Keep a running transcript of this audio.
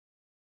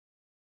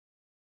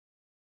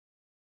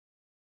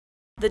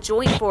The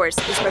Joint Force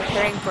is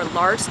preparing for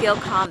large-scale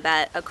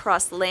combat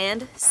across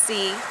land,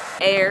 sea,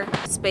 air,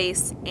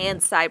 space,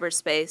 and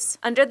cyberspace.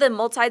 Under the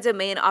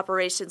multi-domain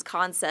operations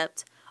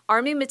concept,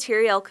 Army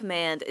Materiel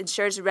Command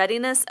ensures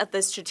readiness of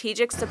the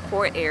strategic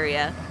support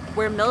area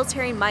where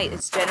military might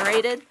is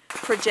generated,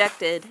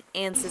 projected,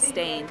 and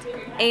sustained.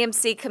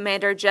 AMC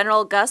Commander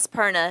General Gus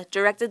Perna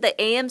directed the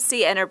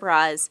AMC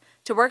Enterprise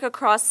to work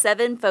across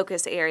 7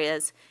 focus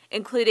areas,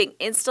 including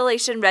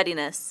installation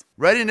readiness.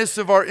 Readiness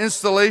of our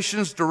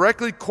installations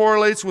directly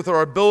correlates with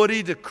our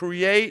ability to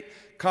create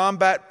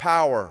combat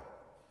power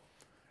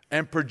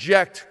and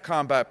project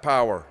combat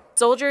power.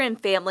 Soldier and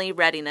family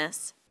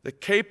readiness. The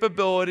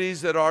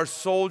capabilities that our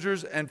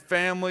soldiers and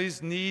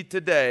families need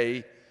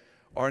today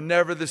are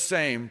never the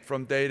same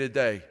from day to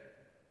day.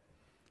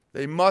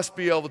 They must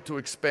be able to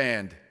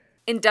expand.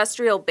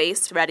 Industrial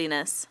base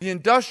readiness. The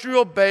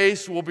industrial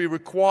base will be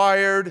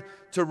required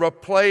to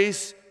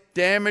replace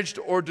damaged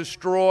or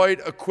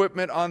destroyed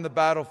equipment on the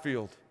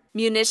battlefield.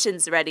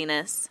 Munitions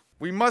readiness.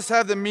 We must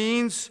have the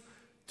means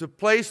to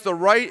place the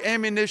right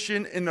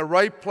ammunition in the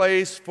right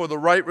place for the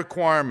right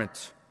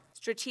requirements.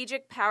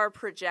 Strategic power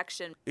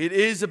projection. It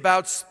is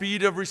about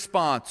speed of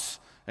response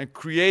and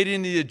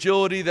creating the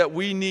agility that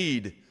we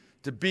need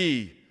to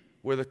be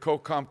where the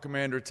COCOM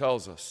commander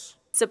tells us.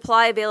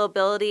 Supply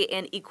availability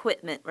and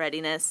equipment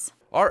readiness.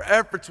 Our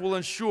efforts will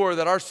ensure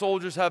that our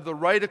soldiers have the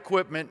right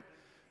equipment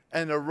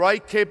and the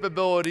right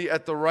capability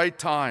at the right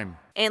time.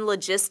 And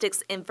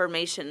logistics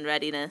information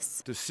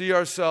readiness. To see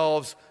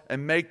ourselves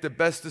and make the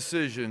best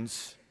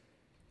decisions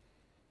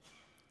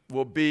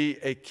will be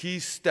a key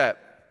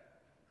step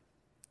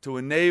to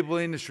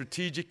enabling the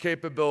strategic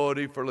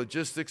capability for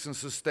logistics and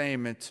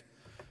sustainment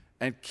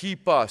and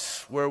keep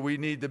us where we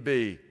need to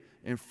be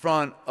in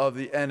front of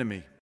the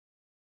enemy.